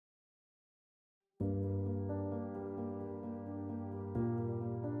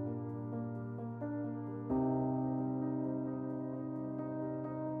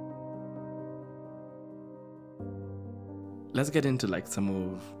let's get into like some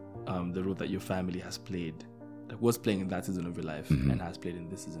of the role that your family has played, like was playing in that season of your life and has played in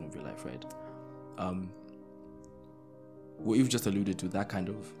this season of your life, right? What you've just alluded to, that kind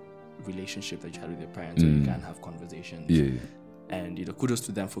of relationship that you had with your parents where you can have conversations. Yeah. And kudos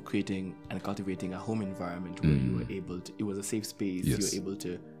to them for creating and cultivating a home environment where you were able to, it was a safe space, you were able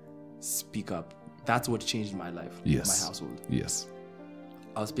to speak up. That's what changed my life, my household. Yes.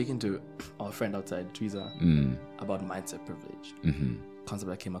 I was speaking to our friend outside, Teresa, about mindset privilege.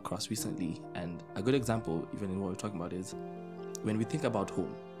 Concept I came across recently. And a good example, even in what we're talking about, is when we think about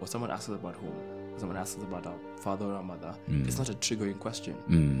home, or someone asks us about home, or someone asks us about our father or our mother, it's not a triggering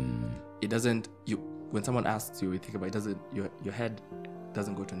question. It doesn't, when someone asks you, you think about it, doesn't, your head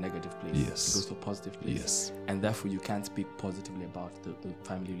doesn't go to a negative place. It goes to a positive place. And therefore you can speak positively about the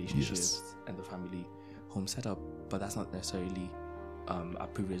family relationships and the family home setup, but that's not necessarily a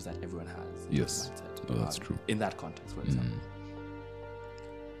privilege that everyone has. Mindset, oh, that's true. In that context, for example.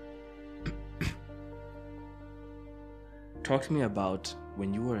 Talk to me about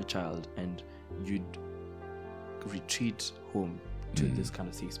when you were a child and you'd retreat home to this kind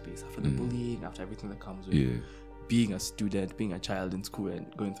of safe space after the bullying, after everything that comes with being a student, being a child in school and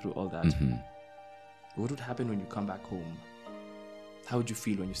going through all that. What would happen when you come back home? How would you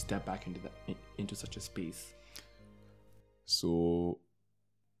feel when you step back into such a space? So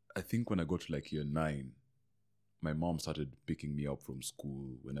I think when I got to like year 9, my mom started picking me up from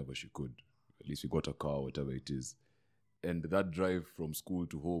school whenever she could. At least we got a car, whatever it is. And that drive from school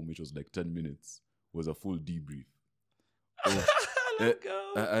to home, which was like 10 minutes, was a full debrief.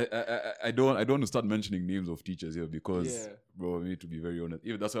 I don't want to start mentioning names of teachers here because, bro, I need to be very honest.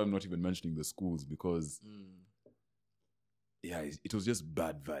 That's why I'm not even mentioning the schools because, it was just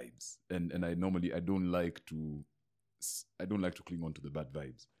bad vibes. And I don't like to cling on to the bad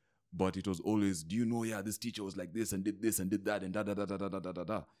vibes. But it was always, do you know, this teacher was like this and did that and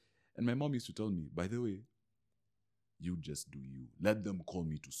da. And my mom used to tell me, by the way, you just do you. Let them call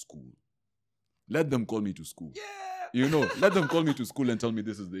me to school. Let them call me to school. Yeah. Let them call me to school and tell me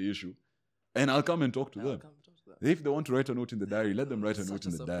this is the issue. And I'll come and talk to them. If they want to write a note in the diary, let them write a note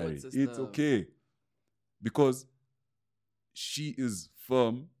in the diary. System. It's okay. Because she is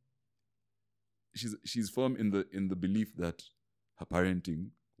firm. She's firm in the belief that her parenting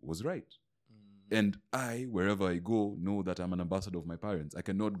was right. And I, wherever I go, know that I'm an ambassador of my parents. I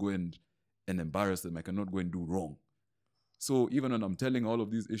cannot go and embarrass them. I cannot go and do wrong. So even when I'm telling all of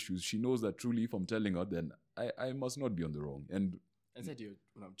these issues, she knows that truly if I'm telling her, then I must not be on the wrong. And said you're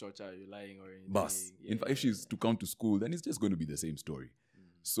lying or anything. But in fact, if she's to come to school, then it's just going to be the same story.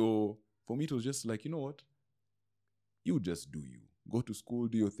 So for me, it was just like, you know what? You just do you. Go to school,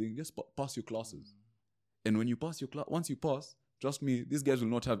 do your thing, just pass your classes. And when you pass your class, once you pass, trust me, these guys will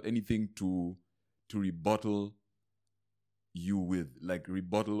not have anything to rebuttal you with, like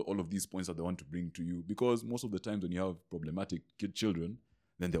rebuttal all of these points that they want to bring to you, because most of the times when you have problematic children,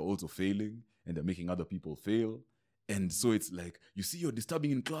 then they're also failing and they're making other people fail. And so it's like, you see you're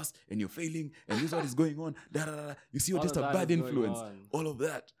disturbing in class and you're failing and this is what is going on, you see you're just a bad influence, all of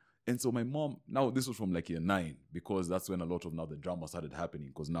that. And so my mom, now this was from like year 9, because that's when a lot of now the drama started happening,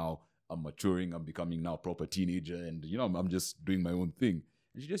 because now I'm maturing, I'm becoming now a proper teenager, and I'm just doing my own thing.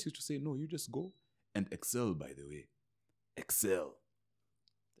 And she just used to say, no, you just go and excel, by the way. Excel.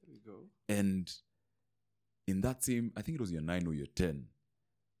 There we go. And in that same, I think it was year 9 or year 10,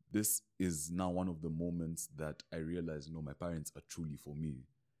 this is now one of the moments that I realized, no, my parents are truly for me.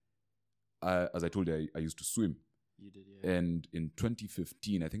 As I told you, I used to swim. You did, yeah. And in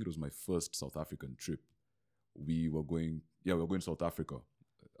 2015, I think it was my first South African trip. We were going to South Africa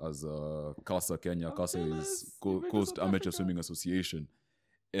as CASA Kenya. CASA is Coast Amateur Swimming Association.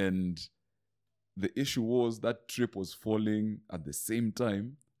 And the issue was that trip was falling at the same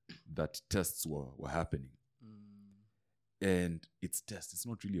time that tests were happening. And it's tests. It's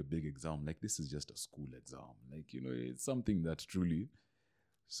not really a big exam. Like, this is just a school exam. Like, it's something that truly...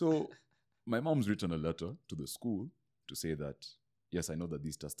 So my mom's written a letter to the school to say that, yes, I know that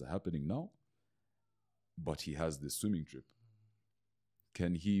these tests are happening now, but he has this swimming trip.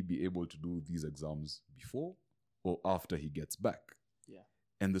 Can he be able to do these exams before or after he gets back? Yeah.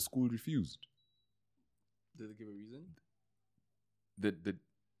 And the school refused. Did they give a reason?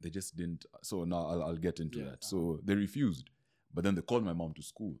 They just didn't. So now I'll get into that. So they refused. But then they called my mom to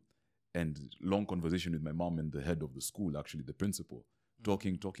school. And long conversation with my mom and the head of the school, actually the principal.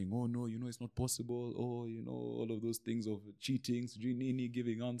 Talking, oh no, it's not possible. Oh, all of those things of cheating,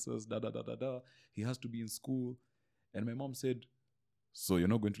 giving answers, He has to be in school. And my mom said, so you're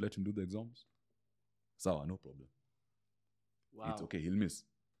not going to let him do the exams? Sawa, no problem. Wow. It's okay, he'll miss.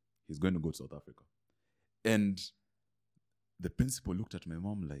 He's going to go to South Africa. And the principal looked at my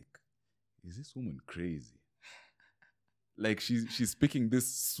mom like, is this woman crazy? Like she's picking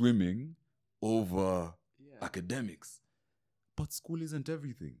this swimming over academics. But school isn't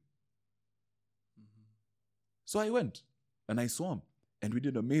everything. So I went and I swam and we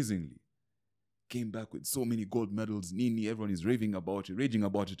did amazingly. Came back with so many gold medals. Nini, everyone is raging about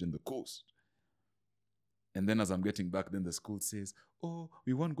it in the coast. And then as I'm getting back, then the school says, oh,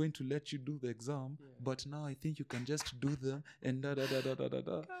 we weren't going to let you do the exam, but now I think you can just do them and da.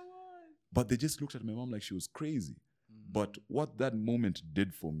 But they just looked at my mom like she was crazy. But what that moment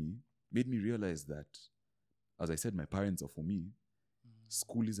did for me made me realize that, as I said, my parents are for me.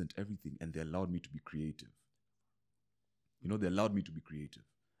 School isn't everything, and they allowed me to be creative. They allowed me to be creative,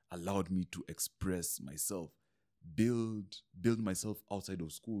 allowed me to express myself, build myself outside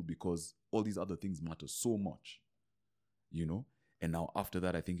of school, because all these other things matter so much, And now after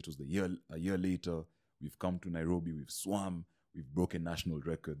that, I think it was a year later, we've come to Nairobi, we've swam, we've broken national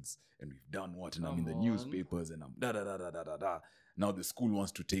records, and we've done what? And I'm in the newspapers, and I'm da. Now the school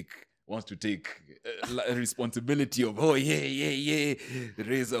wants to take responsibility of,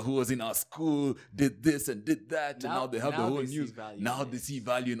 Reza, who was in our school, did this and did that, and now they have the whole news. Now they see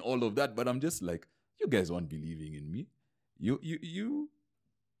value in all of that, but I'm just like, you guys weren't believing in me. You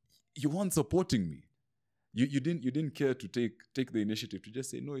weren't supporting me. You didn't care to take the initiative to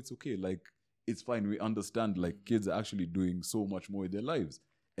just say, no, it's okay. Like, it's fine. We understand, like, kids are actually doing so much more in their lives,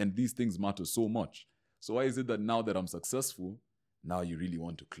 and these things matter so much. So why is it that now that I'm successful, now you really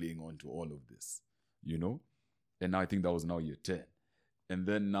want to cling on to all of this, And now I think that was now year 10. And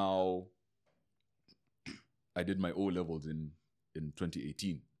then now I did my O-levels in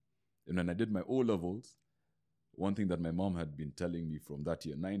 2018. And when I did my O-levels, one thing that my mom had been telling me from that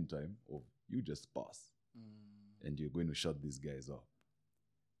year 9 time, you just pass. And you're going to shut these guys up.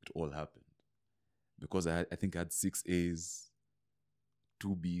 It all happened. Because I think I had 6 A's,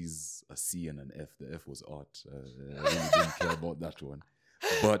 2 B's, a C, and an F. The F was art. I really didn't care about that one.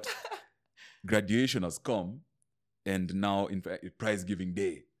 But graduation has come, and now, in fact, prize giving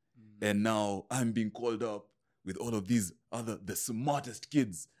day. And now I'm being called up with all of these the smartest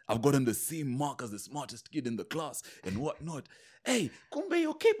kids. I've gotten the same mark as the smartest kid in the class and whatnot. Hey, Kumbe,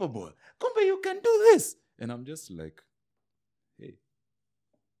 you're capable. Kumbe, you can do this. And I'm just like, hey.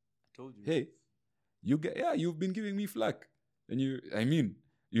 I told you. Hey, you've been giving me flack. And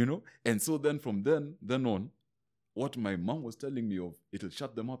and so then from then on, what my mom was telling me of, it'll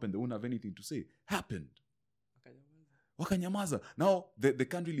shut them up and they won't have anything to say, happened. Wakanyamaza. Now, they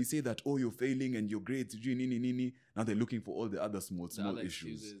can't really say that, you're failing and your grades, nini. Now they're looking for all the other small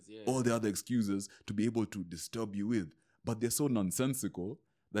issues, all the other excuses to be able to disturb you with. But they're so nonsensical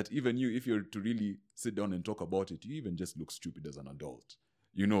that even you, if you're to really sit down and talk about it, you even just look stupid as an adult,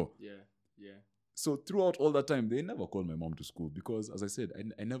 Yeah. So throughout all that time, they never called my mom to school because, as I said,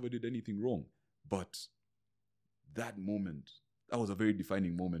 I never did anything wrong. But that moment, that was a very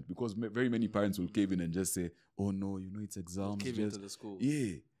defining moment, because very many parents will cave in and just say, oh no, it's exams. Cave into the school.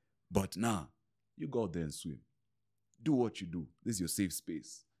 Yeah. But you go out there and swim. Do what you do. This is your safe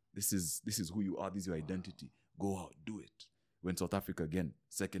space. This is who you are. This is your identity. Go out, do it. Went South Africa again,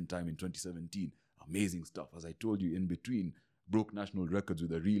 second time in 2017. Amazing stuff. As I told you, in between, broke national records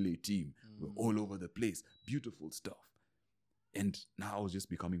with a relay team. We're all over the place. Beautiful stuff. And now I was just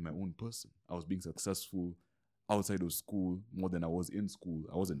becoming my own person. I was being successful outside of school more than I was in school.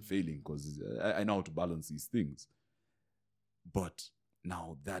 I wasn't failing because I know how to balance these things. But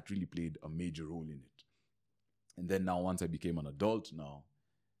now that really played a major role in it. And then now once I became an adult, now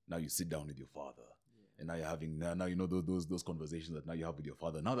you sit down with your father. And now you're having, those conversations that now you have with your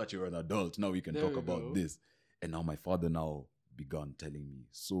father. Now that you're an adult, now we can talk about this. And now my father now began telling me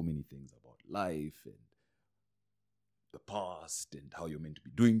so many things about life and the past and how you're meant to be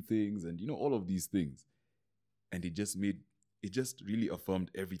doing things and, all of these things. And it just really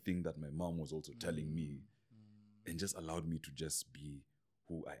affirmed everything that my mom was also telling me and just allowed me to just be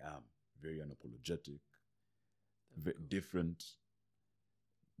who I am. Very unapologetic, very different,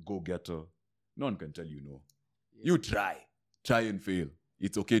 go-getter. No one can tell you no. Yeah. You try and fail.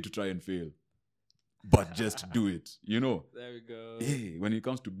 It's okay to try and fail, but just do it, There we go. Hey, when it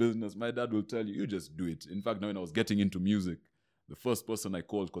comes to business, my dad will tell you just do it. In fact, now when I was getting into music, the first person I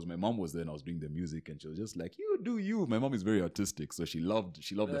called, because my mom was there and I was doing the music, and she was just like, you do you. My mom is very artistic, so she loved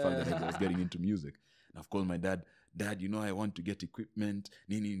the fact that I was getting into music. And I've called my dad, I want to get equipment,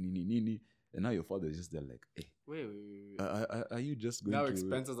 nini. And now your father is just there like, hey. Wait. Are you just going now to...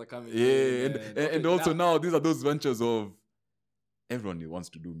 expenses are coming. Yeah, and also now these are those ventures of, everyone wants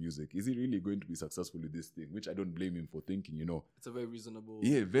to do music. Is he really going to be successful with this thing? Which I don't blame him for thinking, It's a very reasonable.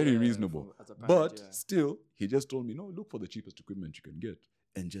 Yeah, very reasonable. As a parent, But still, he just told me, no, look for the cheapest equipment you can get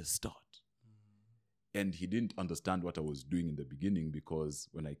and just start. And he didn't understand what I was doing in the beginning, because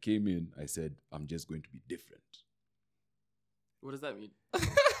when I came in, I said, I'm just going to be different. What does that mean?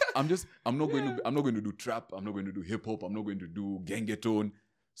 I'm not going to do trap. I'm not going to do hip hop. I'm not going to do gengetone.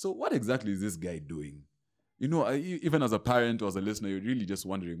 So what exactly is this guy doing? Even as a parent or as a listener, you're really just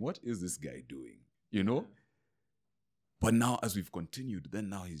wondering, what is this guy doing? But now, as we've continued, then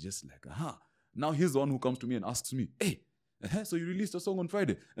now he's just like, Now he's the one who comes to me and asks me, hey, so you released a song on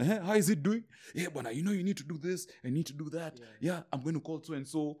Friday. How is it doing? Yeah, but you need to do this and need to do that. Yeah, I'm going to call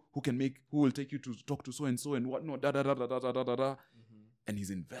so-and-so who will take you to talk to so-and-so and whatnot, da-da-da-da-da-da-da. And he's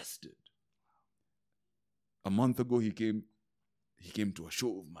invested. A month ago, he came to a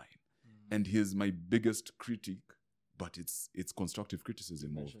show of mine. And he's my biggest critic, but it's constructive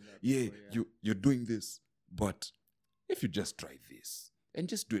criticism of, you're doing this, but if you just try this and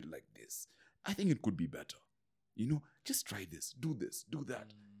just do it like this, I think it could be better. Just try this, do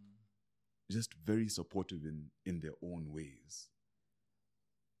that. Just very supportive in their own ways.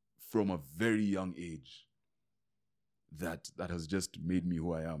 From a very young age, that has just made me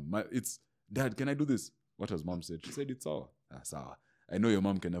who I am. It's, Dad, can I do this? What has Mom said? She said, it's sour. Sour. I know your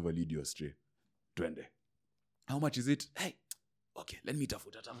mom can never lead you astray. Twende. How much is it? Hey, okay, let me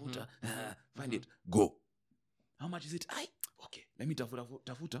tafuta. Find it. Go. How much is it? Hey, okay, let me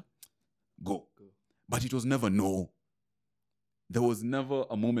tafuta. Go. But it was never no. There was never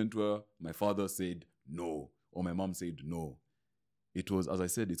a moment where my father said no or my mom said no. It was, as I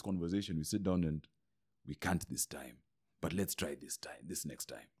said, it's conversation. We sit down and we can't this time, but let's try this next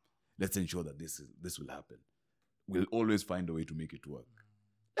time. Let's ensure that this will happen. We'll always find a way to make it work.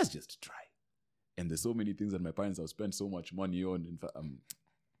 Let's just try. And there's so many things that my parents have spent so much money on. In fact,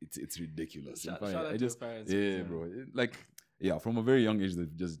 it's ridiculous. Shout out to your parents. Yeah, bro. From a very young age,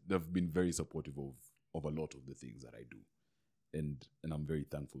 they've been very supportive of a lot of the things that I do. And I'm very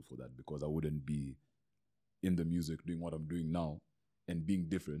thankful for that, because I wouldn't be in the music doing what I'm doing now and being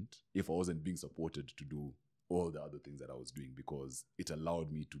different if I wasn't being supported to do all the other things that I was doing, because it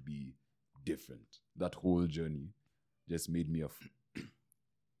allowed me to be different. That whole journey just made me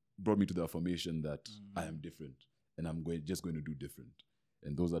brought me to the affirmation that I am different and I'm just going to do different.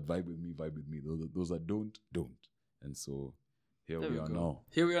 And those that vibe with me, vibe with me. Those that don't. And so here we are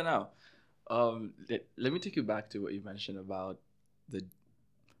now. Let me take you back to what you mentioned about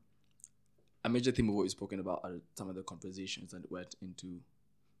a major theme of what you've spoken about are some of the conversations that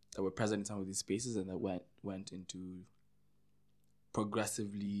were present in some of these spaces and that went into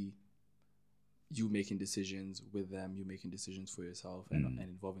progressively you making decisions with them, you making decisions for yourself and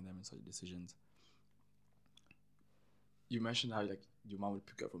involving them in such decisions. You mentioned how your mom would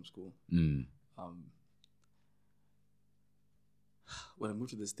pick you up from school. When I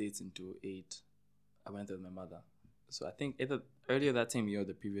moved to the States in 2008, I went there with my mother. So I think either earlier that same year or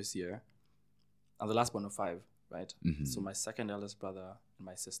the previous year, I'm the last one of 5, right? So my second eldest brother and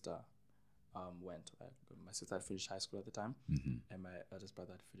my sister went. My sister had finished high school at the time, and my eldest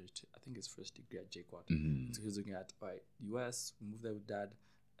brother had finished, I think, his first degree at JQuat. So he was looking at, US, we moved there with Dad,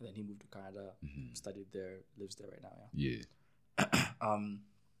 and then he moved to Canada, studied there, lives there right now.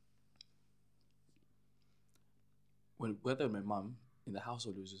 When whether my mom, in the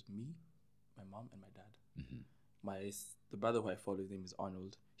household, it was just me, my mom, and my dad. The brother who I followed, his name is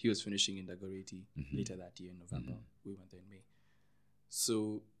Arnold. He was finishing in Dagoretti later that year in November. We went there in May.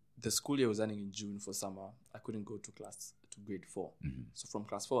 So the school year was ending in June for summer. I couldn't go to grade 4. So from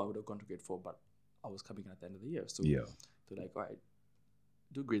class 4, I would have gone to grade 4, but I was coming at the end of the year. So they're like, all right,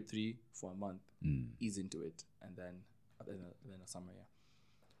 do grade 3 for a month, ease into it, and then a summer year.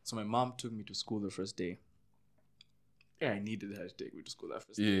 So my mom took me to school the first day. Yeah, I needed her to take me to school that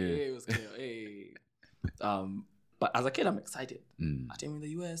first day. It was clear. Hey. But as a kid, I'm excited. I came in the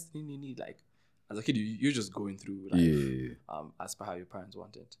US, as a kid, you're just going through life as per how your parents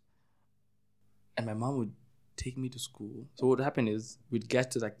want it. And my mom would take me to school. So what would happen is we'd get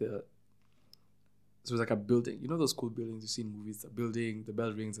to it was like a building. You know those school buildings you see in movies, a building, the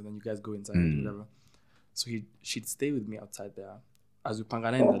bell rings, and then you guys go inside and whatever. So she'd stay with me outside there. As we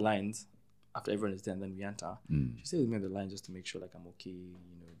pangana in the lines, after everyone is there and then we enter, she'd stay with me in the line just to make sure I'm okay,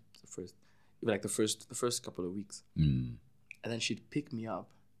 the first couple of weeks. And then she'd pick me up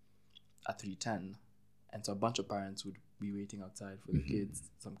at 3:10, and so a bunch of parents would be waiting outside for the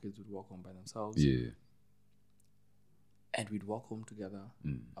kids. Some kids would walk home by themselves. And we'd walk home together.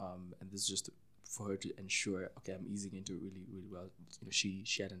 And this is just for her to ensure, okay, I'm easing into it really, really well. She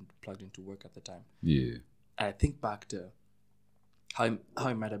hadn't plugged into work at the time. And I think back to how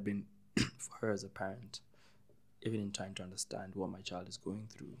it might have been for her as a parent, even in trying to understand what my child is going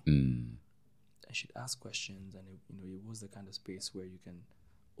through. And she'd ask questions, and it was the kind of space where you can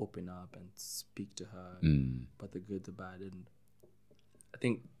open up and speak to her, but the good, the bad. And I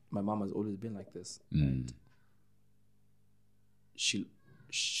think my mom has always been like this, and she'll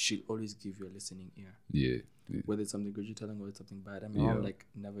always give you a listening ear. Yeah. Whether it's something good you're telling or it's something bad. And my mom like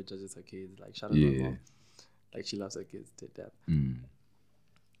never judges her kids. Like, shout out to my mom. Like, she loves her kids to death.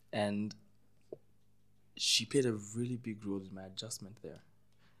 And she played a really big role in my adjustment there.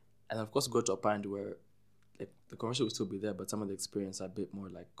 And of course, got to a point where like the conversation will still be there, but some of the experience are a bit more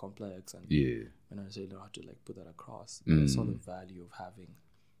like complex, and I don't necessarily know how to like put that across. But I saw the value of having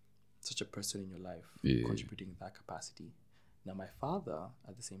such a person in your life contributing in that capacity. Now, my father,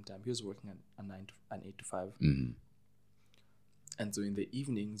 at the same time, he was working an 8 to 5. And so in the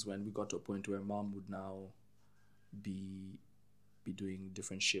evenings, when we got to a point where mom would now be doing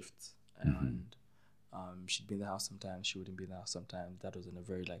different shifts, and she'd be in the house sometimes, she wouldn't be in the house sometimes. That was in a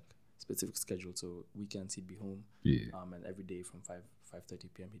very like specific schedule. So weekends he'd be home, and every day from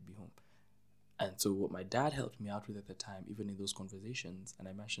 5:30 p.m. he'd be home. And so what my dad helped me out with at the time, even in those conversations, and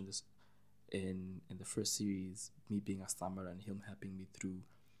I mentioned this in the first series, me being a stammerer and him helping me through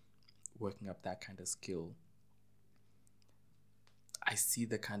working up that kind of skill, I see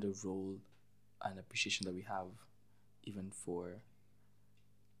the kind of role and appreciation that we have even for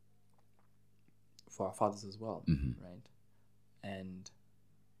our fathers as well, right? And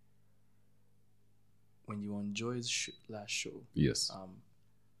when you enjoy his last show,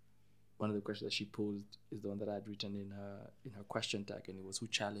 one of the questions that she posed is the one that I had written in her question tag, and it was, who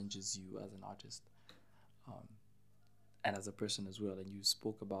challenges you as an artist, and as a person as well. And you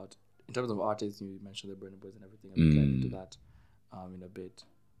spoke about, in terms of artists, you mentioned the Burna Boys and everything, and we'll get into that in a bit,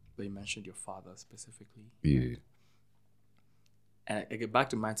 but you mentioned your father specifically. And I get back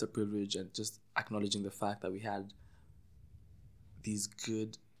to mindset privilege and just acknowledging the fact that we had these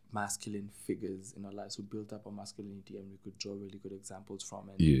good masculine figures in our lives who built up our masculinity, and we could draw really good examples from.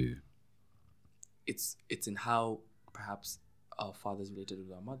 And it's in how perhaps our fathers related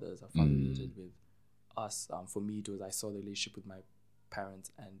with our mothers, our fathers related with us. For me, it was, I saw the relationship with my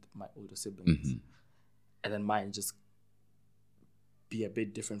parents and my older siblings, and then mine just be a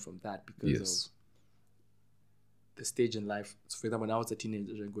bit different from that because of the stage in life. So for example, when I was a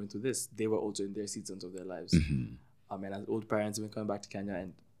teenager and going through this, they were also in their seasons of their lives. And as old parents, when coming back to Kenya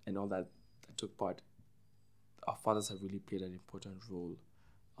and all that took part, our fathers have really played an important role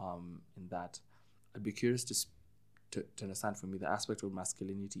in that. I'd be curious to understand from you the aspect of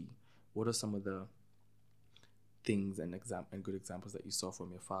masculinity. What are some of the things and good examples that you saw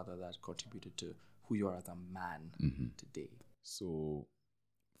from your father that contributed to who you are as a man today? So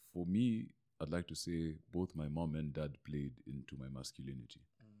for me, I'd like to say both my mom and dad played into my masculinity,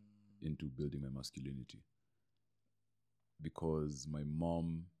 into building my masculinity. Because my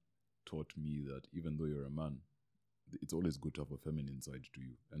mom taught me that even though you're a man, it's always good to have a feminine side to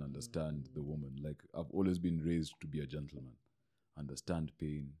you and understand the woman. Like, I've always been raised to be a gentleman. Understand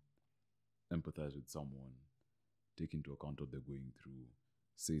pain, empathize with someone, take into account what they're going through,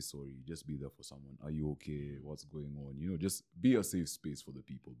 say sorry, just be there for someone. Are you okay? What's going on? Just be a safe space for the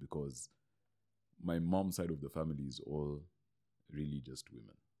people, because my mom's side of the family is all really just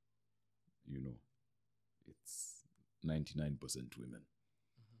women. It's 99% women.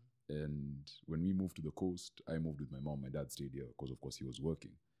 And when we moved to the coast, I moved with my mom. My dad stayed here because, of course, he was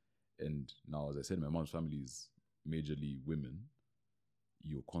working. And now, as I said, my mom's family is majorly women.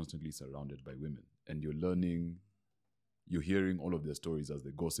 You're constantly surrounded by women. And you're hearing all of their stories as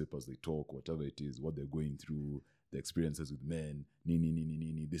they gossip, as they talk, whatever it is, what they're going through, the experiences with men.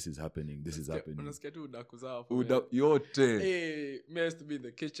 This is happening, this is happening. Yote. Hey, me used to be in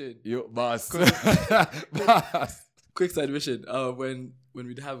the kitchen. Yo, boss. Quick side mission. When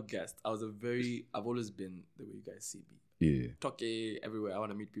we'd have guests, I've always been the way you guys see me. Yeah. Talk everywhere. I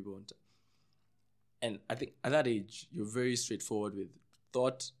want to meet people. And I think at that age, you're very straightforward with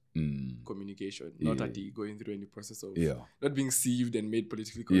thought, communication, not going through any process of not being sieved and made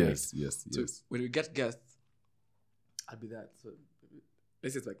politically correct. Yes. So when we get guests, I'll be that. So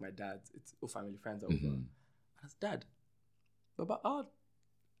this is like my dad's. It's family friends are over. And it's dad. Baba out.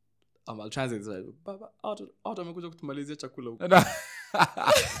 I'll translate this. Baba out amekuja kutumalizia chakula huko.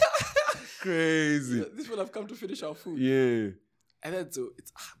 Crazy. This will have come to finish our food. Yeah. And then so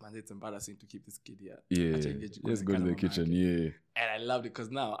it's embarrassing to keep this kid here. Yeah. Let's go to the kitchen. Yeah. And I loved it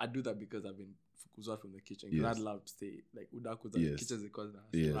because now I do that because I've been fukuzwa from the kitchen. Because I'd love to stay like udaku's the kitchen because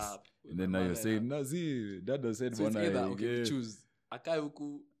slap. And then now you're saying, Nazi, Dad has said so one it's either, okay, choose. Akai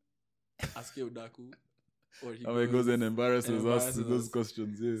huku, aske udaku, Or he He goes and embarrasses us with those us.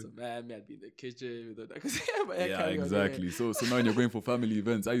 questions. Yeah. So man, me, I'd be in the kitchen with the Yeah, exactly. So now when you're going for family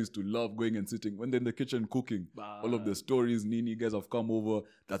events, I used to love going and sitting when they're in the kitchen cooking. All of the stories, Nini guys have come over.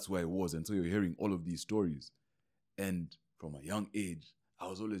 That's where I was. And so you're hearing all of these stories. And from a young age, I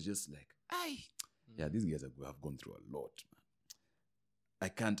was always just like, yeah, these guys have gone through a lot, man.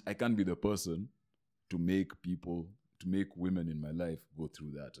 I can't be the person to make women in my life go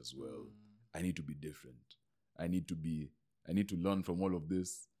through that as well. I need to be different. I need to learn from all of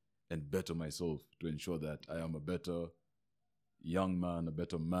this and better myself to ensure that I am a better young man, a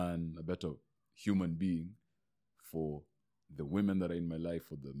better man, a better human being for the women that are in my life,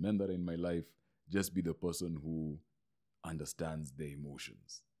 for the men that are in my life. Just be the person who understands their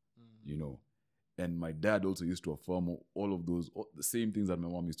emotions, you know. And my dad also used to affirm all of those, the same things that my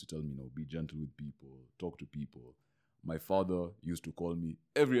mom used to tell me, be gentle with people, talk to people. My father used to call me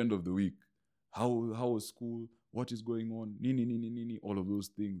every end of the week. How was school? What is going on? Nini, all of those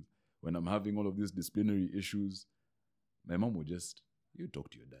things. When I'm having all of these disciplinary issues, my mom would just, you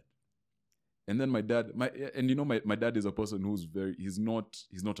talk to your dad. And then my dad, my dad is a person who's he's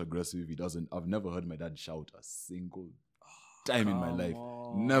not aggressive. I've never heard my dad shout a single time in my life.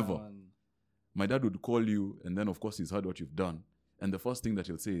 Never. My dad would call you, and then of course he's heard what you've done. And the first thing that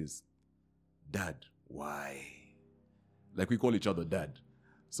he'll say is, Dad, why? Like we call each other dad.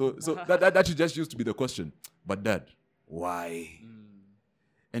 So that just used to be the question. But Dad, why?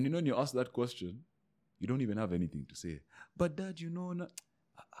 And when you ask that question, you don't even have anything to say. But Dad,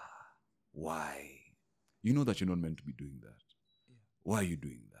 why? You know that you're not meant to be doing that. Yeah. Why are you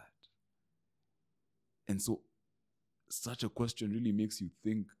doing that? And so such a question really makes you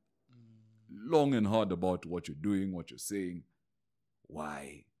think long and hard about what you're doing, what you're saying.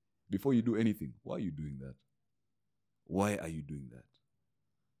 Why? Before you do anything, why are you doing that? Why are you doing that?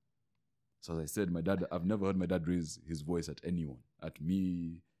 So as I said, I've never heard my dad raise his voice at anyone, at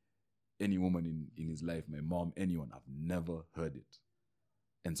me, any woman in his life, my mom, anyone. I've never heard it.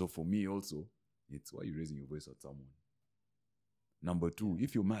 And so for me also, it's why are you raising your voice at someone? Number 2,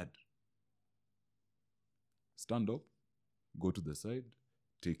 if you're mad, stand up, go to the side,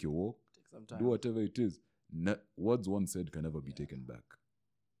 take your walk, take some time. Do whatever it is. Words once said can never be taken back.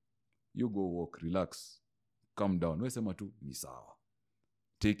 You go walk, relax, calm down. We sema tu ni sawa.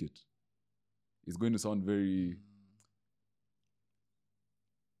 Take it. It's going to sound very...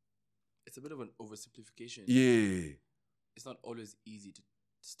 It's a bit of an oversimplification. Yeah. It's not always easy to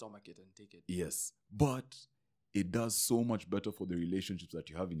stomach it and take it. Yes. But it does so much better for the relationships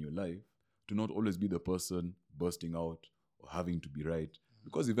that you have in your life to not always be the person bursting out or having to be right.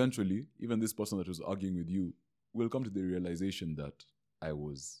 Because eventually, even this person that was arguing with you will come to the realization that I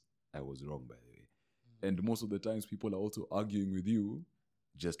was wrong, by the way. And most of the times, people are also arguing with you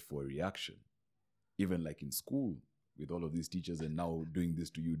just for a reaction. Even like in school, with all of these teachers and now doing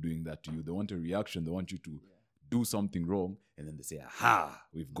this to you, doing that to you. They want a reaction. They want you to do something wrong. And then they say, aha,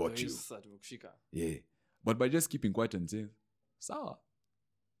 we've got you. Yeah. But by just keeping quiet and saying, sawa,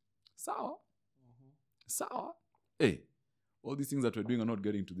 hey, all these things that we're doing are not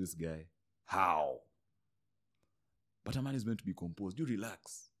getting to this guy. How? But a man is meant to be composed. You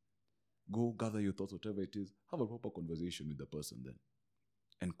relax. Go gather your thoughts, whatever it is. Have a proper conversation with the person then.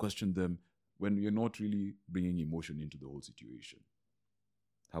 And question them when you're not really bringing emotion into the whole situation.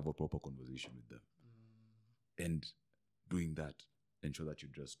 Have a proper conversation with them. And doing that, ensure that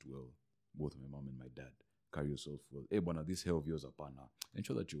you're dressed well. Both my mom and my dad. Carry yourself well. Hey, bwana, this hair of yours apana.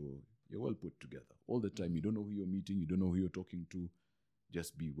 Ensure that you're well put together. All the time. You don't know who you're meeting. You don't know who you're talking to.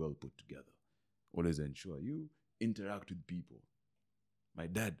 Just be well put together. Always ensure you interact with people. My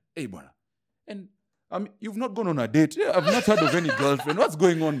dad, hey, bwana. And you've not gone on a date. Yeah, I've not heard of any girlfriend. What's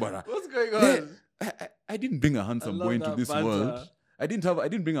going on, bwana? What's going on? I didn't bring a handsome boy into this world. I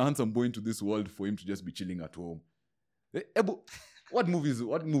didn't bring a handsome boy into this world for him to just be chilling at home. Hey, Ebu, what movie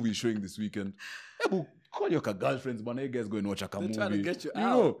is showing this weekend? Ebu, call your girlfriends, man. You guys go and watch a movie. They're trying to get you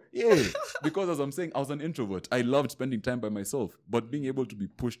out. Know, yeah. Because as I'm saying, I was an introvert. I loved spending time by myself. But being able to be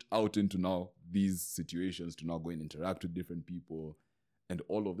pushed out into now these situations, to now go and interact with different people and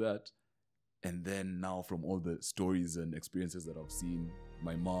all of that. And then now from all the stories and experiences that I've seen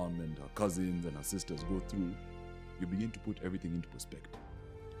my mom and her cousins and her sisters go through, you begin to put everything into perspective.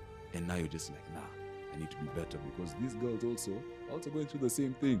 And now you're just like, nah, I need to be better because these girls are also going through the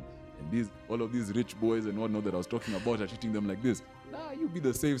same thing. And all of these rich boys and whatnot that I was talking about are treating them like this. Nah, you be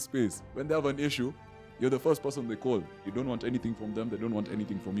the safe space. When they have an issue, you're the first person they call. You don't want anything from them. They don't want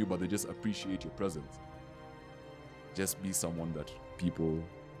anything from you, but they just appreciate your presence. Just be someone that people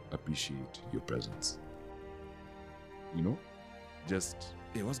appreciate your presence. You know? Just,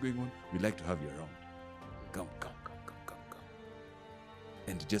 hey, what's going on? We'd like to have you around. come.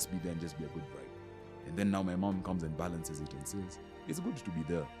 And just be there and just be a good vibe. And then now my mom comes and balances it and says, it's good to be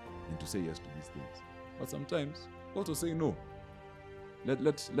there and to say yes to these things. But sometimes also say no.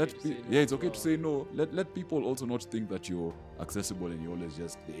 It's okay to say no. Let people also not think that you're accessible and you're always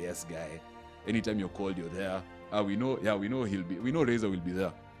just the yes guy. Anytime you're called, you're there. We know Razor will be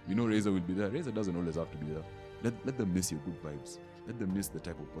there. Razor doesn't always have to be there. Let them miss your good vibes. Let them miss the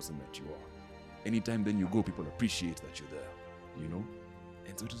type of person that you are. Anytime then you go, people appreciate that you're there.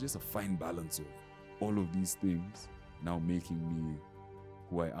 And so it was just a fine balance of all of these things now making me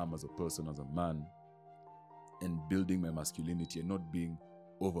who I am as a person, as a man, and building my masculinity and not being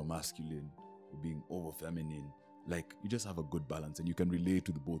over masculine or being over feminine. Like, you just have a good balance and you can relate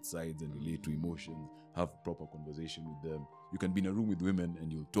to the both sides and relate to emotions, have proper conversation with them. You can be in a room with women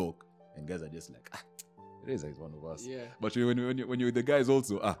and you'll talk and guys are just like, Reza is one of us. Yeah. But when you're with the guys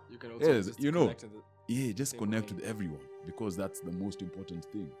also, you can also just connect with everyone, because that's the most important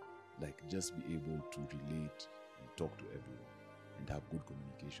thing. Like, just be able to relate and talk to everyone and have good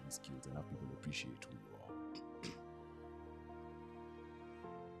communication skills and have people appreciate who you are.